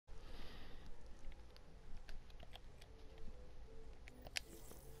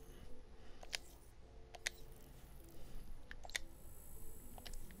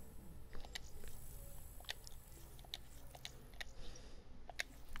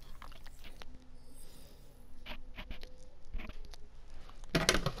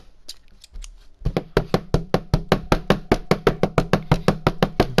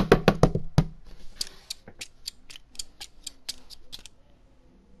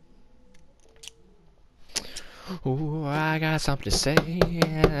Ooh, I got something to say,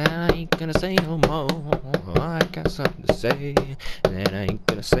 and I ain't gonna say no more. I got something to say, and I ain't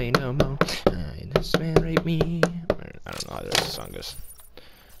gonna say no more. This man raped me. I don't know how the rest of the song goes.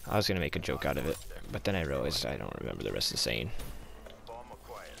 I was gonna make a joke out of it, but then I realized I don't remember the rest of the saying.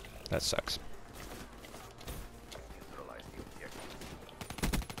 That sucks.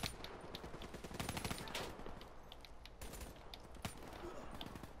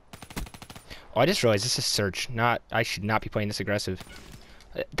 Oh, I just realized this is search. Not. I should not be playing this aggressive.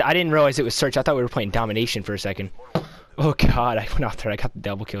 I didn't realize it was search. I thought we were playing domination for a second. Oh god, I went out there. I got the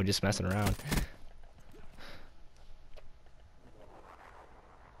double kill just messing around.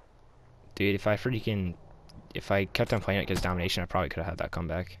 Dude, if I kept on playing it because domination, I probably could have had that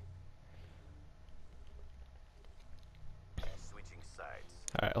comeback.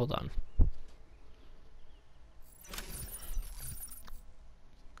 All right, hold on.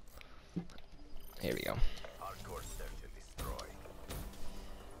 Here we go.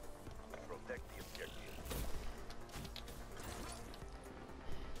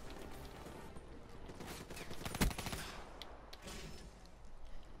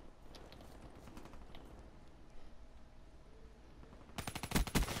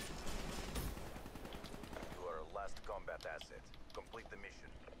 Complete the mission.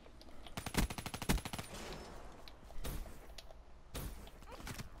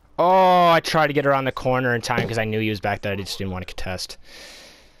 Oh, I tried to get around the corner in time because I knew he was back there. I just didn't want to contest.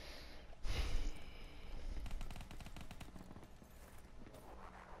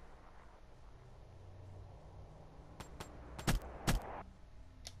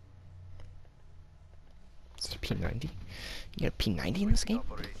 Is it a P90? You got a P90 in this game?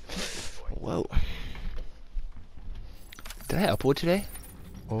 Whoa. Did I upload today?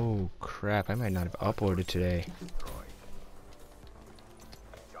 Oh crap, I might not have uploaded today.